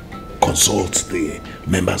consult the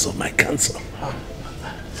members of my council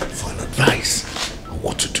for an advice on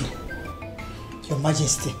what to do. Your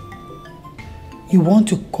Majesty, you want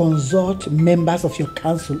to consult members of your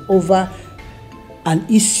council over an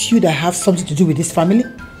issue that have something to do with this family?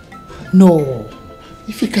 No.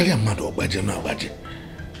 If you carry a man or Obaje,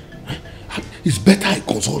 it's better I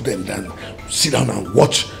consult them than sit down and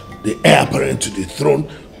watch the heir apparent to the throne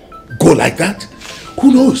go like that.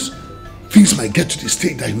 Who knows? Things might get to the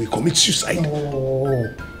state that he will commit suicide. Oh,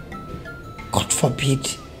 God forbid.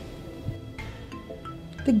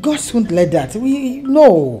 The gods won't let that.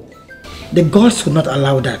 No. The gods will not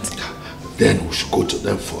allow that. Then we should go to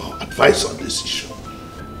them for advice on this issue.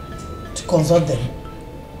 To consult them.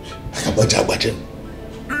 Abaje.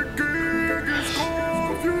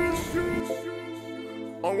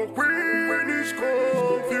 Our queen is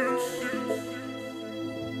confused.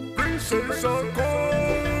 Princess are confused.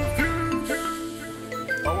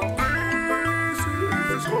 Our prince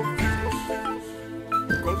is confused.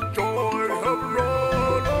 Because joy have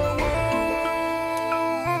run away.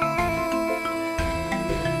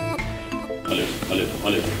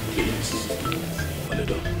 Aledo, please.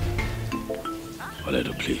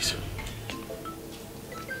 Aledo, please.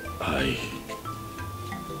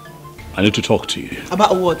 I need to talk to you.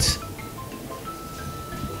 About what?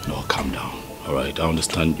 No, calm down. All right, I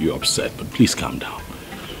understand you're upset, but please calm down.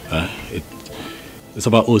 It's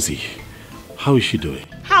about Ozzy. How is she doing?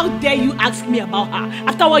 How dare you ask me about her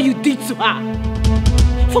after what you did to her?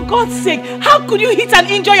 For God's sake, how could you hit and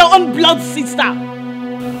injure your own blood sister?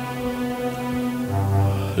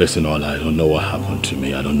 Listen, Ola, I don't know what happened to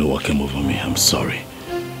me. I don't know what came over me. I'm sorry.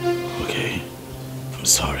 Okay? I'm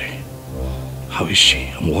sorry. How is she?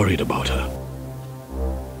 I'm worried about her.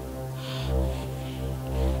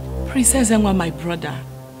 Princess Ezenwa, my brother,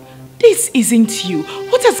 this isn't you.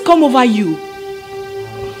 What has come over you?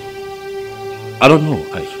 I don't know.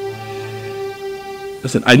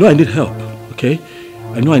 Listen, I know I need help, okay?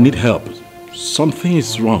 I know I need help. Something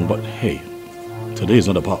is wrong, but hey, today is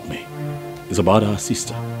not about me. It's about our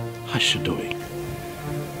sister. How's she doing?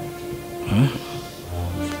 Huh?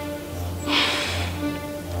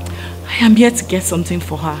 I am here to get something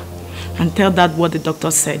for her and tell Dad what the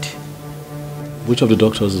doctor said. Which of the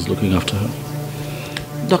doctors is looking after her?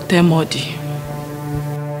 Dr. Modi.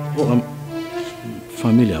 Oh, I'm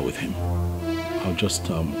familiar with him. I'll just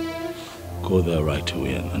go there right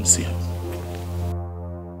away and see him.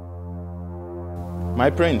 My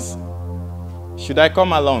prince, should I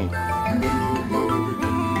come along?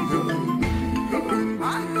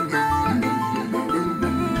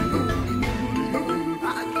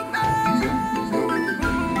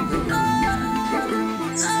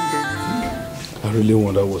 I really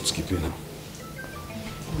wonder what's keeping her.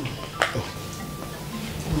 Oh.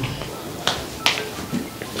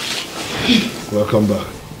 Welcome back.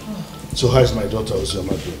 So how is my daughter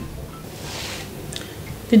Ozoma doing?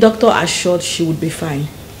 The doctor assured she would be fine.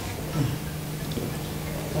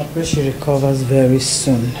 I pray she recovers very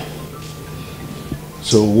soon.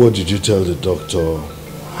 So what did you tell the doctor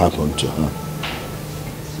happened to her?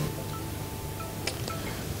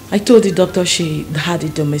 I told the doctor she had a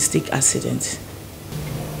domestic accident.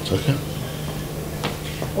 It's okay.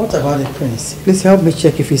 What about the prince? Please help me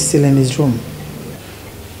check if he's still in his room.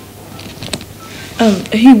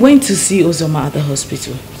 He went to see Ozoma at the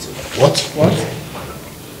hospital. What?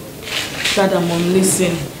 Dad,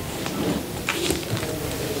 listen.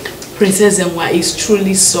 Princess Ezenwa is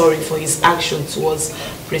truly sorry for his action towards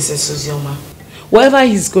Princess Ozoma. Whatever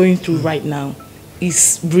he's going through right now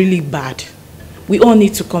is really bad. We all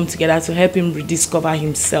need to come together to help him rediscover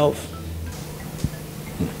himself.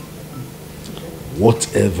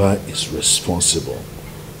 Whatever is responsible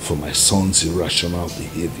for my son's irrational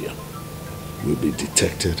behavior will be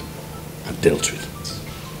detected and dealt with.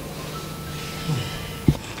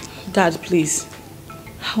 Dad, please,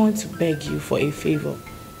 I want to beg you for a favor.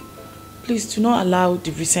 Please do not allow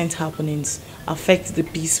the recent happenings affect the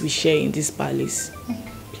peace we share in this palace.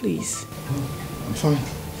 Please. I'm fine.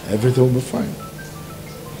 Everything will be fine.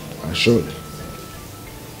 I assure you.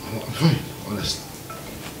 I'm fine, honestly.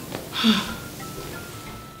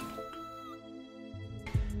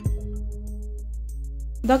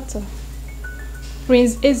 Doctor,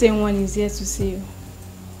 Prince Ezenwa is here to see you.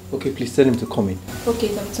 Okay, please tell him to come in.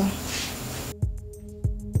 Okay, doctor.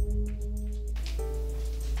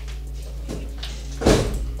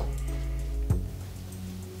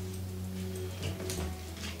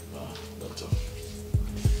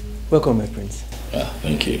 Welcome, my prince. Yeah,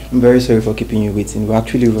 thank you. I'm very sorry for keeping you waiting. We're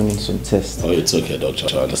actually running some tests. Oh, it's okay, doctor.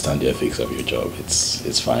 I understand the ethics of your job.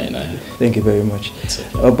 It's fine. Thank you very much. It's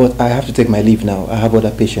okay. But I have to take my leave now. I have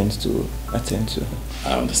other patients to attend to.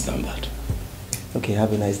 I understand that. Okay,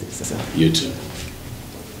 have a nice day, sir. You too.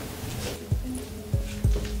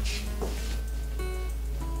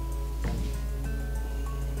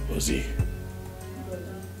 Ozi,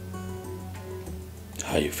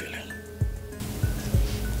 how are you feeling?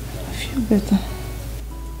 I feel better.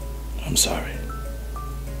 I'm sorry.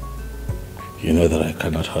 You know that I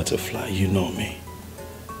cannot hurt a fly. You know me.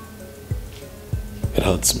 It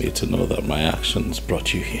hurts me to know that my actions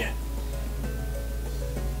brought you here.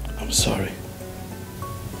 I'm sorry.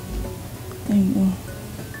 I know,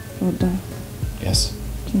 brother. Yes?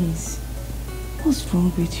 Please, what's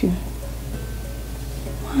wrong with you?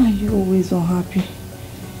 Why are you always unhappy?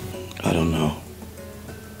 I don't know.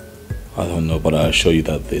 I don't know, but I assure you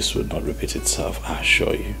that this would not repeat itself. I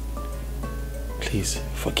assure you. Please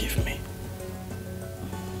forgive me.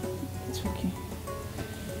 It's okay.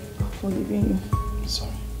 I'm forgiving you.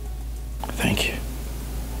 Sorry. Thank you.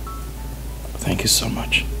 Thank you so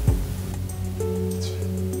much.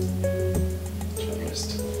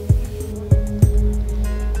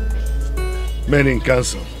 Men in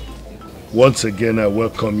council, once again I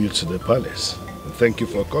welcome you to the palace. And thank you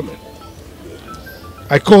for coming.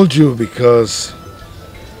 I called you because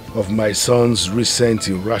of my son's recent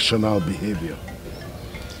irrational behavior,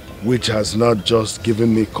 which has not just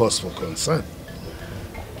given me cause for concern,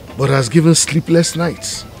 but has given sleepless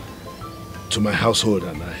nights to my household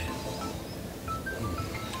and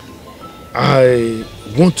I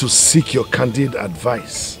want to seek your candid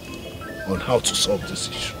advice on how to solve this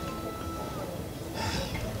issue.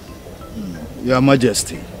 Your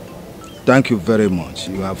Majesty, thank you very much.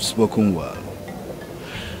 You have spoken well.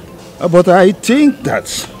 But I think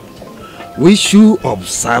that we should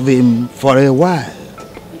observe him for a while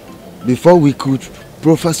before we could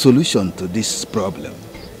proffer solution to this problem.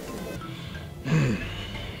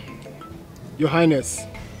 Your Highness,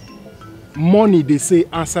 money, they say,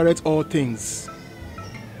 answereth all things.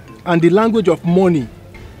 And the language of money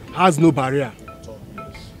has no barrier.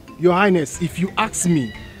 Your Highness, if you ask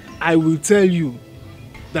me, I will tell you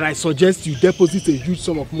that I suggest you deposit a huge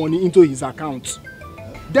sum of money into his account.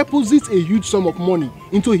 Deposit a huge sum of money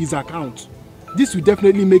into his account. This will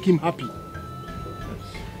definitely make him happy.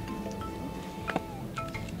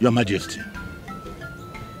 Your Majesty,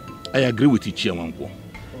 I agree with Ichiawanko.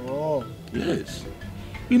 Oh. Yes.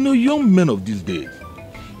 You know, young men of these days,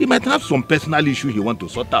 he might have some personal issue he wants to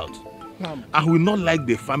sort out. And will not like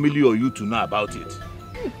the family or you to know about it.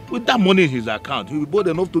 With that money in his account, he will be bold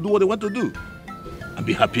enough to do what they want to do. And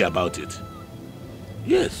be happy about it.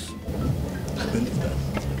 Yes. I believe that.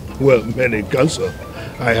 Well, men in council,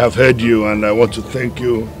 I have heard you and I want to thank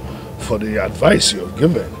you for the advice you have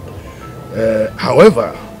given.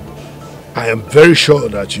 However, I am very sure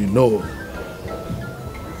that you know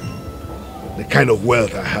the kind of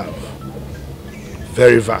wealth I have.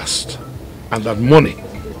 Very vast. And that money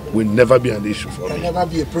will never be an issue for me. Can never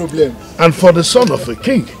be a problem. And for the son of a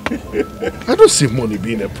king, I don't see money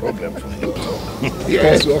being a problem for him.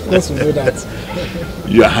 Yes, of course we know that.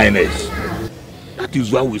 Your Highness, that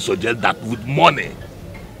is why we suggest that with money,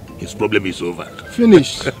 his problem is over.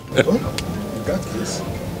 Finished. Well, in that case,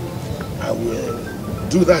 I will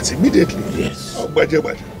do that immediately. Yes. Oh, Baje.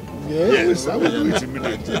 Yes. I will do it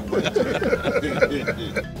immediately.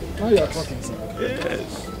 Now you are talking, sir.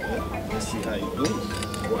 Yes. Let's see how it goes.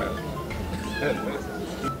 Well.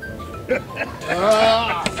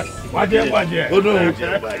 Oh no.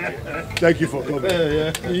 Thank you for coming.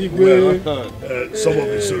 Some of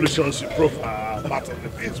the solutions you provide are part of the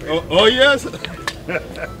things. Oh yes.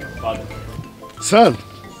 Son,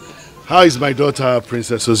 how is my daughter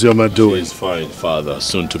Princess Ozioma doing? She's fine, Father.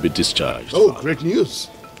 Soon to be discharged. Oh, great news.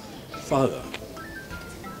 Father,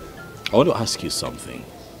 I want to ask you something.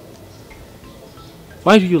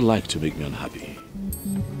 Why do you like to make me unhappy?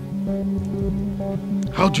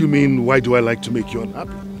 How do you mean, why do I like to make you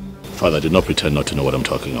unhappy? Father, do not pretend not to know what I'm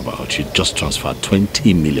talking about. You just transferred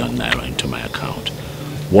 20 million naira into my account.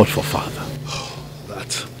 What for, Father?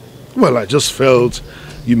 That. Well, I just felt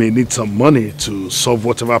you may need some money to solve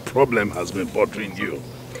whatever problem has been bothering you.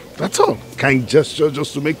 That's all. Kind gesture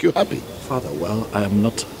just to make you happy. Father, well, I am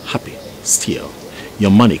not happy. Still,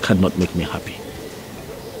 your money cannot make me happy.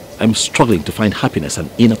 I'm struggling to find happiness and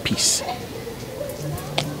inner peace.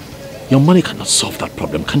 Your money cannot solve that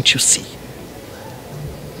problem, can't you see?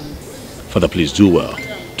 Father, please do well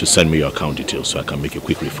to send me your account details so I can make a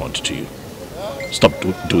quick refund to you. Stop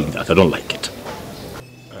doing that. I don't like it.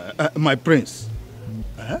 My prince,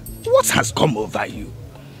 What has come over you?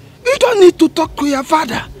 You don't need to talk to your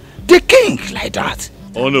father, the king, like that.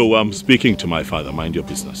 Oh no, I'm speaking to my father. Mind your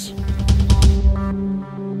business.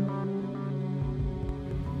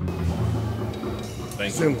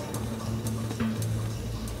 Thank you.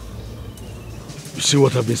 You see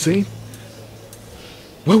what I've been saying?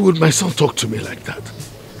 Why would my son talk to me like that?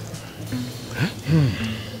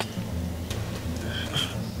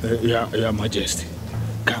 Huh? Your Majesty,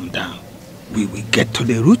 calm down. We will get to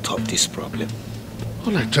the root of this problem.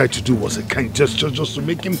 All I tried to do was a kind gesture just to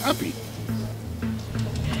make him happy.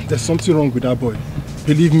 There's something wrong with that boy.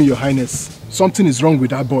 Believe me, Your Highness. Something is wrong with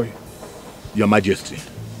that boy. Your Majesty,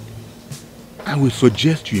 I will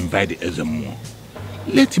suggest you invite the Ezenwa.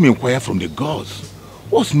 Let him inquire from the gods.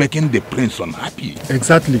 What's making the prince unhappy?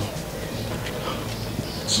 Exactly.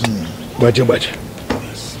 Baje.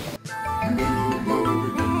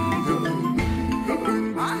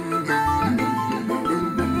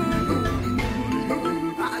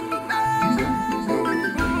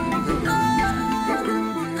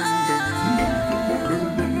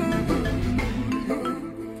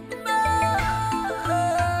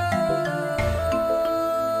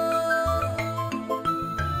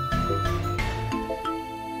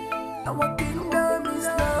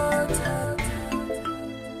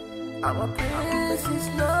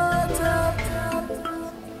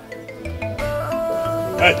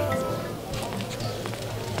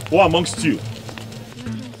 Who amongst you?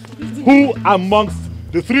 Who amongst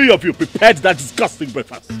the three of you prepared that disgusting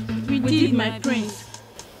breakfast? We did, my prince.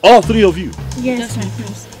 All three of you? Yes, my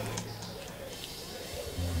prince.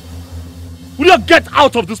 Will you get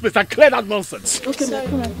out of this place and clear that nonsense? Okay, my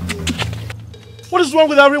prince. What is wrong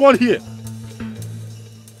with everyone here?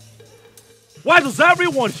 Why does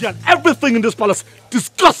everyone here and everything in this palace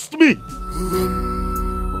disgust me?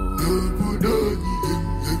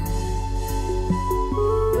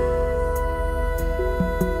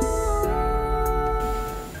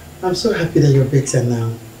 I'm so happy that you're better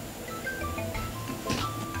now.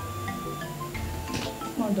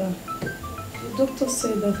 Mother, the doctor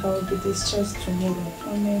said that I will be discharged tomorrow.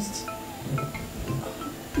 Honest,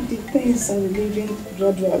 the pains are relieving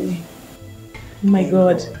gradually. Oh my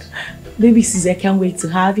God. Baby sis, I can't wait to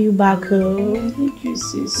have you back home. Thank you,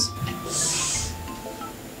 sis.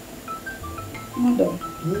 Mother,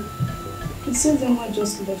 he said Ezenwa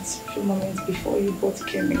just left a few moments before you both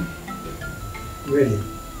came in. Really?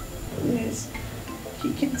 Yes.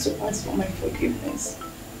 He came to ask for my forgiveness.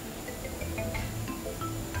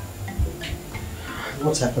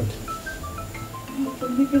 What happened? I'm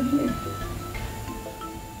forgiving him.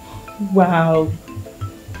 Wow.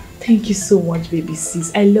 Thank you so much, baby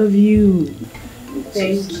sis. I love you.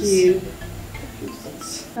 Thank you.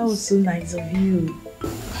 That was so nice of you.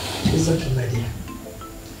 It's okay, my dear.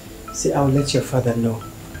 See, I'll let your father know.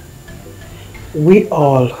 We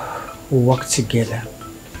all work together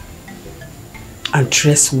and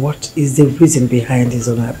trace what is the reason behind his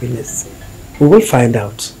unhappiness. We will find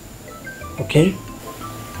out. Okay?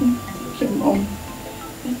 Thank you, Mom.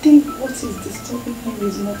 I think what is disturbing him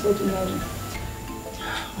is not ordinary.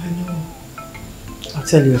 I know. I'll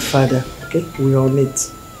tell your father, okay? We're on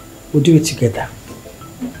it. We'll do it together.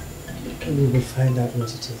 Okay, we will find out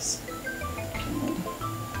what it is.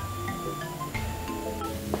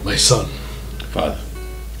 My son. Father.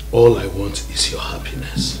 All I want is your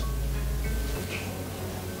happiness.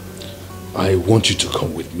 I want you to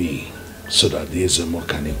come with me so that the Ezenwa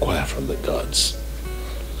can inquire from the gods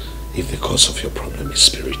if the cause of your problem is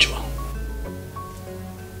spiritual.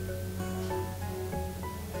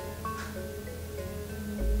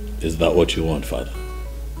 Is that what you want, Father?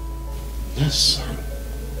 Yes, son.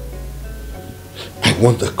 I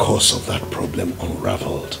want the cause of that problem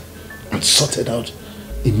unraveled and sorted out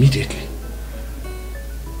immediately.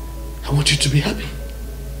 I want you to be happy.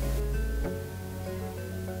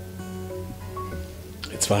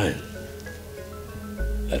 It's fine.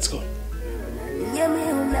 Let's go.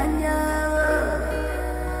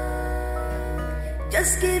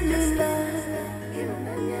 Just give me love.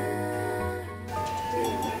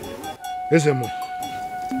 Ezenwa,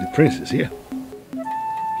 the prince is here.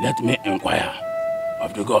 Let me inquire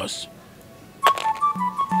of the gods.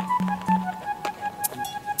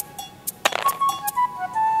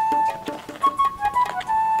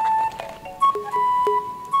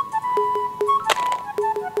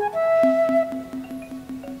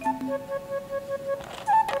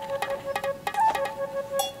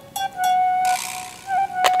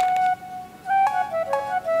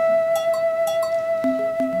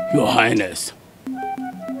 Your Highness,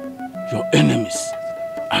 your enemies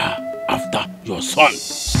are after your son.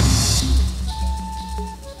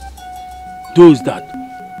 Those that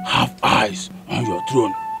have eyes on your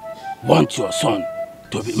throne want your son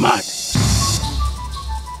to be mad.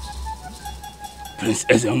 Prince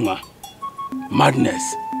Ezenwa,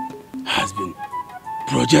 madness has been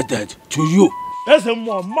projected to you.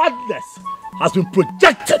 Ezenwa, madness has been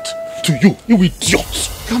projected to you, you idiot.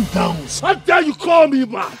 Calm down. How dare you call me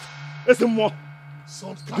mad? Ezenwa,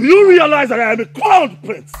 do you realize that I am a crowned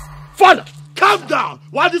prince? Father, calm down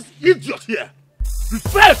while this idiot here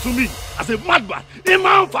refers to me as a madman in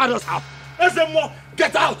my own father's house. Ezenwa,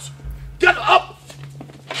 get out! Get up!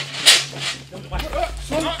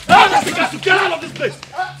 Elders, you got to get out of this place!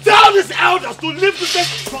 Tell these elders to leave this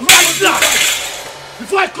place right now!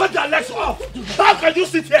 Before I cut their legs off! How can you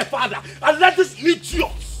sit here, father, and let this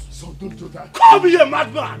idiot don't do that. call me a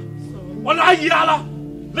madman?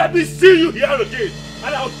 Onayala, let me see you here again,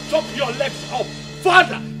 and I'll chop your legs off.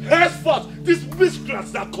 Father, henceforth, these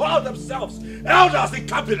miscreants that call themselves elders in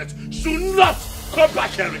cabinet should not come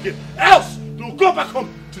back here again. Else, they will go back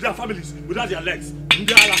home to their families without their legs.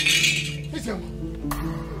 Ndala. Ezenwa.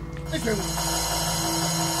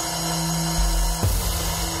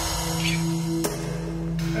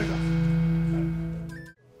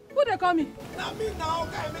 Who they call me? Not me now.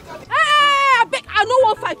 Hey, I know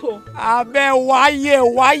one fight. I bet why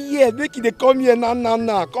yeah? Make they come here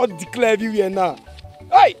now. God declare everywhere now.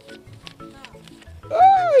 Hey!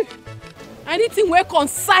 Anything where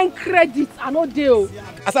concern credit, I know deal.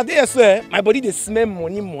 As I tell you, my body they smell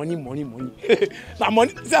money. Now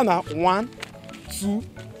money, see now 1, 2,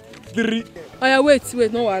 3. Oh yeah, wait,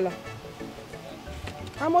 no wala.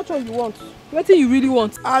 How much one you want? What thing you really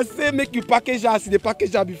want? I say make you package as the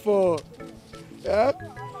package before. Yeah?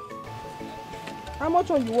 How much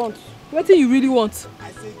one you want? What thing you really want?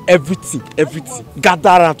 Everything. Gather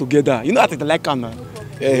around together. You know that I like now.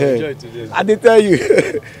 Enjoy today. I did tell you.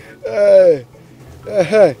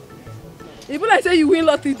 Even like say you win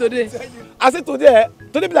lottery today. I said today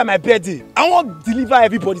be like my birthday. I want to deliver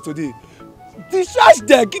everybody today. Discharge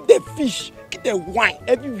them, give them fish, give them wine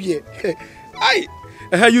everywhere. Hey,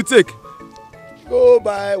 you take. Go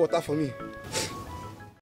buy water for me.